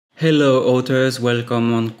Hello authors,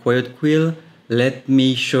 welcome on QuietQuill. Let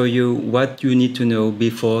me show you what you need to know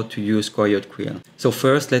before to use QuietQuill. So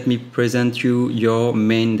first, let me present you your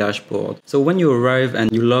main dashboard. So when you arrive and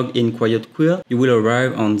you log in QuietQuill, you will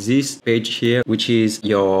arrive on this page here, which is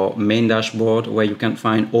your main dashboard where you can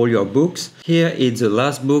find all your books. Here is the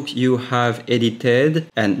last book you have edited,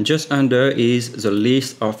 and just under is the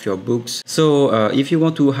list of your books. So if you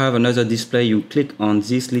want to have another display, you click on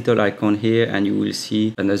this little icon here and you will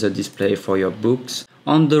see another display for your books.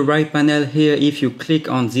 On the right panel here, if you click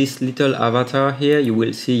on this little avatar here, you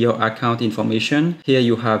will see your account information. Here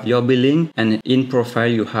you have your billing, and in profile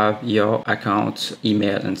you have your account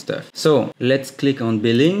email and stuff. So let's click on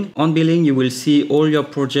billing. On billing you will see all your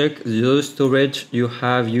project, the storage you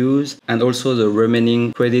have used, and also the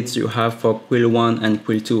remaining credits you have for Quill 1 and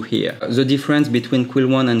Quill 2 here. The difference between Quill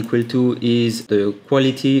 1 and Quill 2 is the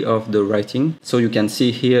quality of the writing. So you can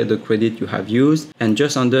see here the credit you have used, and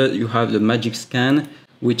just under you have the magic scan,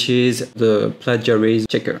 which is the plagiarism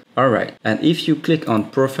checker. Alright, and if you click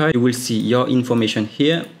on profile, you will see your information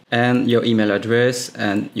here and your email address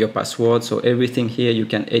and your password. So everything here you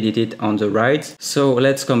can edit it on the right. So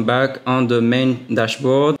let's come back on the main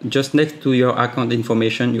dashboard. Just next to your account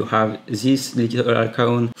information you have this little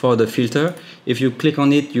icon for the filter. If you click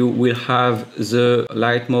on it, you will have the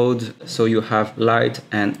light mode, so you have light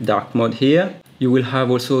and dark mode here. You will have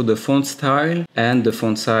also the font style and the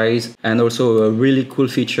font size, and also a really cool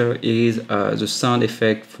feature is the sound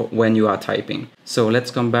effect for when you are typing. So let's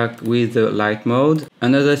come back with the light mode.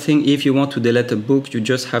 Another thing, if you want to delete a book, you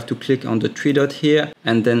just have to click on the three dot here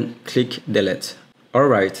and then click delete.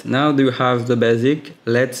 Alright, now do you have the basic?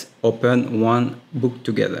 Let's open one book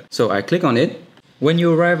together. So I click on it. When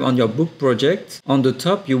you arrive on your book project, on the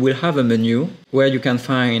top you will have a menu where you can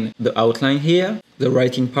find the outline here, the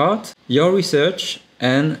writing part, your research,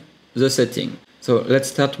 and the setting. So let's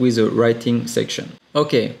start with the writing section.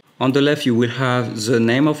 Okay, on the left you will have the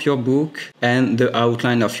name of your book and the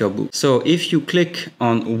outline of your book. So if you click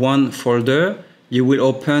on one folder, you will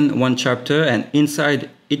open one chapter, and inside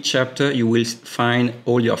each chapter you will find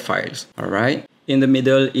all your files. Alright. In the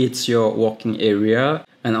middle it's your working area,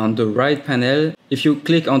 and on the right panel, if you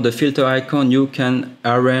click on the filter icon, you can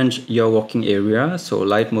arrange your working area. So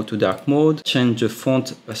light mode to dark mode, change the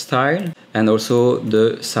font style and also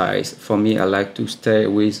the size. For me, I like to stay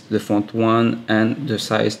with the font 1 and the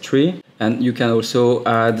size 3. And you can also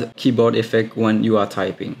add keyboard effect when you are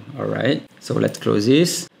typing. Alright, so let's close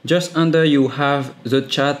this. Just under you have the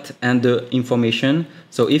chat and the information.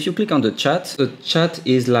 So if you click on the chat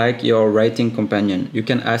is like your writing companion. You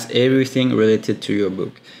can ask everything related to your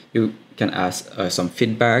book. You can ask some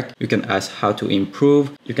feedback, you can ask how to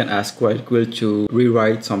improve, you can ask QuietQuill to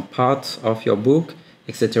rewrite some parts of your book,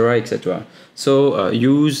 etc, etc. So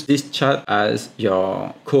use this chat as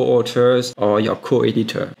your co-authors or your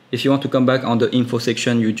co-editor. If you want to come back on the info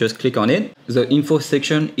section, you just click on it. The info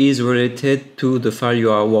section is related to the file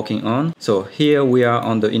you are working on. So here we are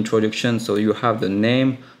on the introduction, so you have the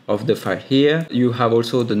name of the file here. You have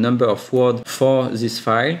also the number of words for this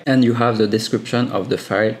file, and you have the description of the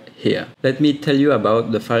file here. Let me tell you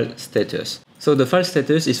about the file status. So the file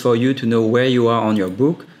status is for you to know where you are on your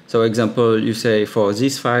book. So example, you say for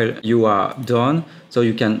this file you are done, so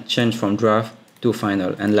you can change from draft to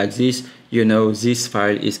final, and like this you know this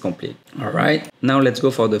file is complete. Alright, now let's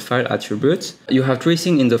go for the file attributes. You have three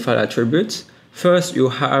things in the file attributes. First, you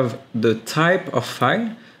have the type of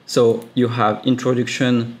file. So you have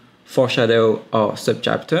introduction, foreshadow, or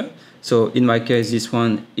subchapter. So in my case, this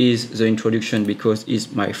one is the introduction because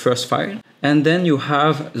it's my first file. And then you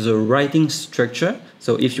have the writing structure.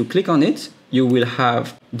 So if you click on it, you will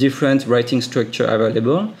have different writing structure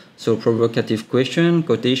available. So provocative question,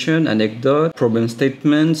 quotation, anecdote, problem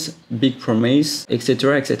statements, big promise,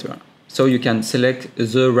 etc, etc. So you can select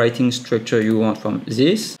the writing structure you want from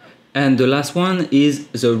this. And the last one is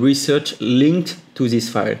the research linked to this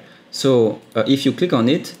file. So if you click on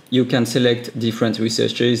it, you can select different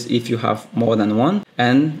researches if you have more than one.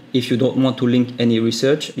 And if you don't want to link any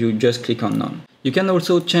research, you just click on none. You can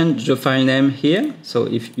also change the file name here. So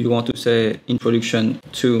if you want to say introduction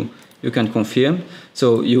to, you can confirm.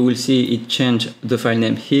 So you will see it change the file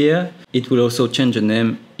name here. It will also change the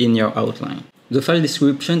name in your outline. The file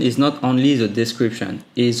description is not only the description,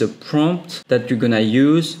 it's a prompt that you're gonna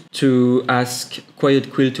use to ask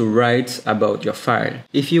QuietQuill to write about your file.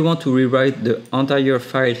 If you want to rewrite the entire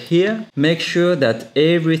file here, make sure that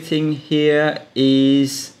everything here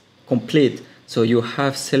is complete. So you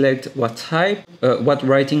have select what type, what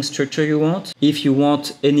writing structure you want, if you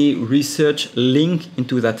want any research link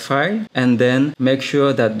into that file, and then make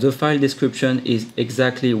sure that the file description is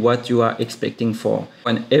exactly what you are expecting for.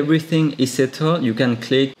 When everything is settled, you can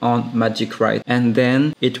click on Magic Write, and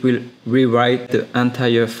then it will rewrite the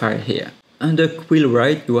entire file here. Under Quill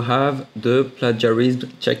Write, you have the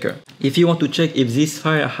plagiarism checker. If you want to check if this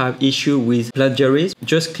file have issue with plagiarism,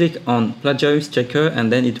 just click on plagiarism checker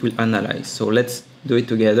and then it will analyze. So let's do it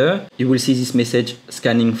together. You will see this message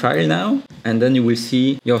scanning file now, and then you will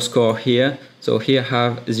see your score here. So here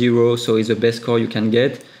have 0, so it's the best score you can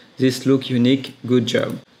get. This look unique, good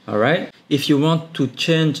job. Alright, if you want to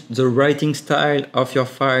change the writing style of your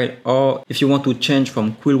file, or if you want to change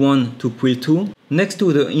from Quill 1 to Quill 2, next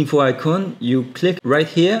to the info icon, you click right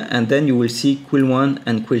here and then you will see Quill 1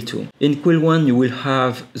 and Quill 2. In Quill 1, you will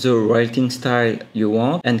have the writing style you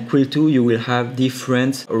want, and Quill 2, you will have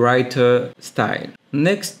different writer style.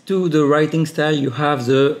 Next to the writing style, you have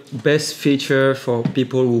the best feature for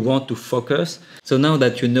people who want to focus. So now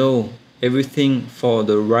that you know everything for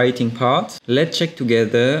the writing part, let's check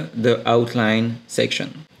together the outline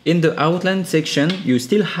section. In the outline section, you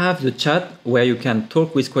still have the chat where you can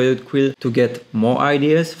talk with QuietQuill to get more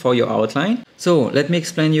ideas for your outline. So let me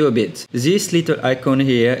explain you a bit. This little icon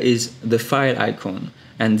here is the file icon,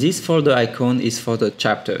 and this folder icon is for the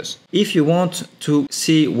chapters. If you want to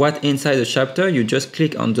see what inside the chapter, you just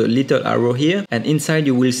click on the little arrow here, and inside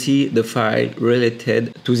you will see the file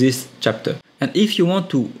related to this chapter. And if you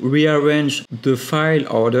want to rearrange the file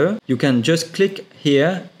order, you can just click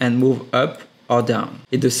here and move up or down.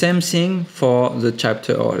 It's the same thing for the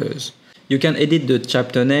chapter orders. You can edit the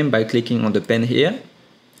chapter name by clicking on the pen here,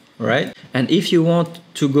 right? And if you want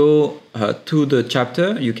to go to the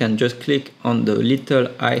chapter, you can just click on the little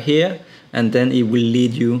eye here, and then it will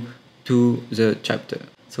lead you to the chapter.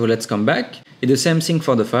 So let's come back. It's the same thing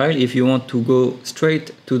for the file. If you want to go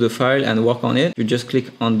straight to the file and work on it, you just click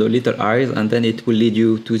on the little eyes and then it will lead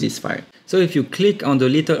you to this file. So if you click on the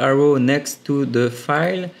little arrow next to the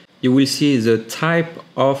file, you will see the type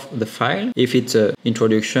of the file. If it's an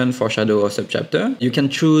introduction, foreshadow, or subchapter, you can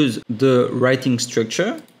choose the writing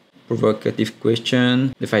structure, provocative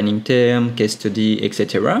question, defining term, case study,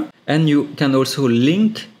 etc. And you can also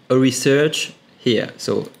link a research here.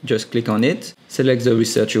 So just click on it, select the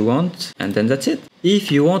research you want, and then that's it.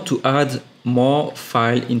 If you want to add more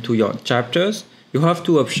file into your chapters, you have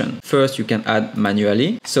two options. First, you can add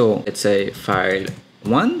manually. So let's say file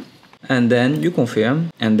 1, and then you confirm,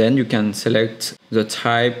 and then you can select the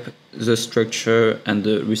type, the structure, and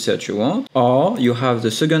the research you want. Or you have the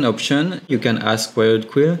second option, you can ask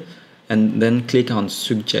QuietQuill and then click on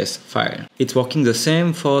suggest file. It's working the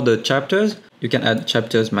same for the chapters. You can add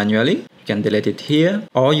chapters manually, you can delete it here,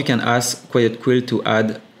 or you can ask QuietQuill to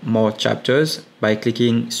add more chapters by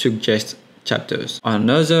clicking suggest chapters.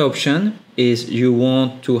 Another option is you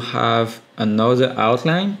want to have another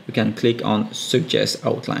outline, you can click on suggest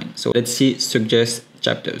outline. So let's see suggest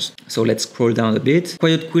chapters. So let's scroll down a bit.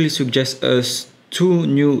 QuietQuill suggests us 2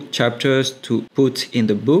 new chapters to put in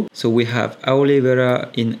the book. So we have Aulevera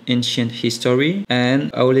in ancient history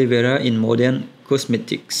and Aulevera in modern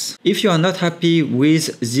cosmetics. If you are not happy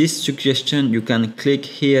with this suggestion, you can click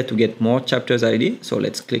here to get more chapters ID. So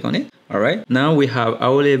let's click on it. All right. Now we have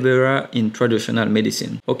Aulevera in traditional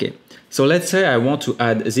medicine. Okay. So let's say I want to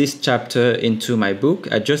add this chapter into my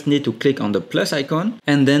book. I just need to click on the plus icon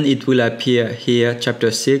and then it will appear here,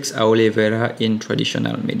 chapter 6, Aulevera in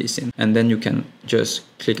traditional medicine. And then you can just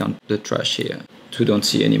click on the trash here to don't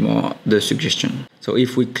see anymore the suggestion. So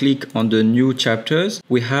if we click on the new chapters,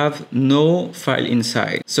 we have no file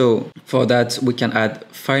inside. So for that, we can add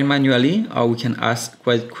file manually, or we can ask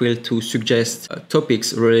QuietQuill to suggest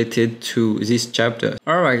topics related to this chapter.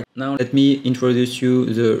 All right, now let me introduce you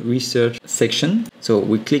the research section. So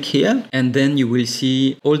we click here and then you will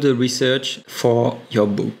see all the research for your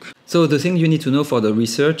book. So the thing you need to know for the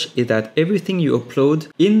research is that everything you upload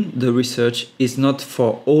in the research is not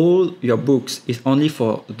for all your books, it's only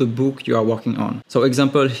for the book you are working on. So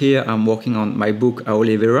example here, I'm working on my book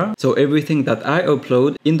Aulevera. So everything that I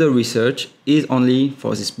upload in the research is only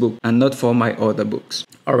for this book and not for my other books.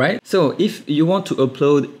 Alright, so if you want to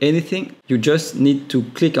upload anything, you just need to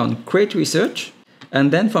click on create research,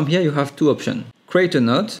 and then from here you have two options. Create a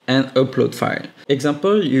note and upload file.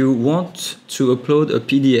 Example, you want to upload a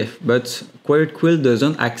PDF, but QuietQuill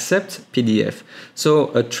doesn't accept PDF.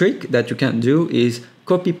 So a trick that you can do is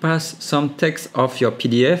copy paste some text of your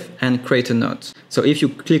PDF and create a note. So if you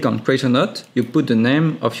click on create a note, you put the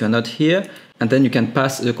name of your note here, and then you can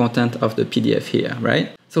pass the content of the PDF here,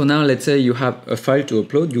 right? So now let's say you have a file to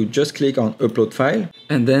upload, you just click on upload file,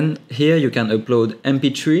 and then here you can upload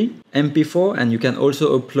MP3, MP4, and you can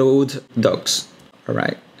also upload docs. All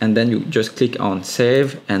right, and then you just click on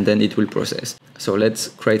save and then it will process. So let's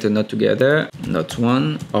create a note together. Note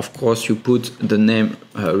 1, of course you put the name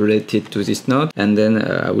related to this note, and then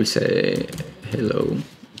I will say hello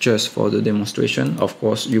just for the demonstration. Of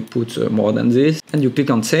course you put more than this, and you click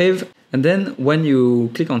on save, and then when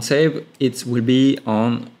you click on save it will be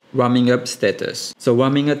on warming up status. So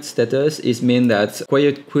warming up status is mean that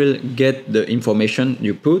QuietQuill get the information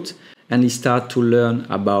you put and it start to learn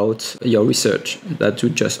about your research that you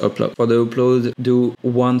just upload. For the upload, do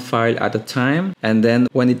one file at a time, and then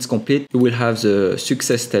when it's complete, you will have the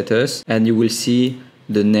success status and you will see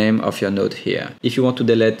the name of your node here. If you want to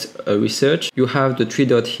delete a research, you have the 3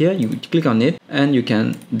 dot here, you click on it and you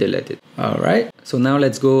can delete it. All right, so now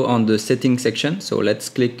let's go on the settings section. So let's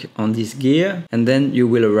click on this gear and then you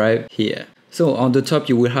will arrive here. So on the top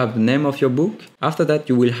you will have the name of your book. After that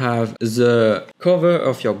you will have the cover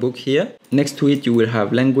of your book here. Next to it you will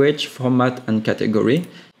have language, format and category.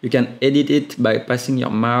 You can edit it by passing your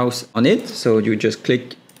mouse on it. So you just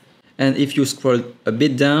click, and if you scroll a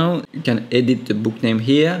bit down you can edit the book name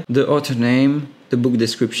here, the author name, the book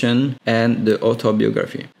description and the author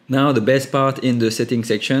biography. Now the best part in the settings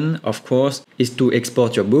section, of course, is to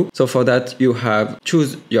export your book. So for that you have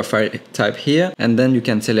choose your file type here, and then you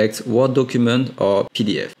can select Word document or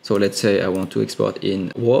PDF. So let's say I want to export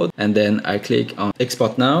in Word, and then I click on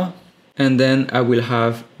export now, and then I will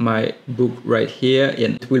have my book right here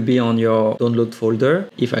and it will be on your download folder.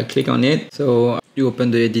 If I click on it, so you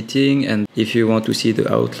open the editing, and if you want to see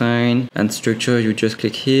the outline and structure you just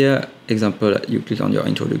click here. Example, you click on your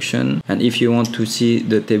introduction, and if you want to see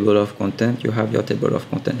the table of content you have your table of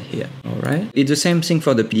content here. All right, it's the same thing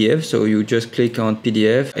for the PDF, so you just click on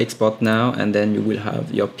PDF, export now, and then you will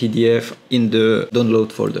have your PDF in the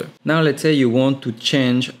download folder. Now let's say you want to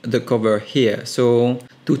change the cover here. So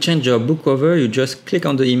to change your book cover you just click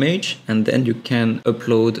on the image and then you can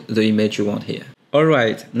upload the image you want here.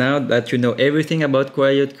 Alright, now that you know everything about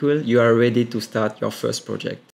QuietQuill, you are ready to start your first project.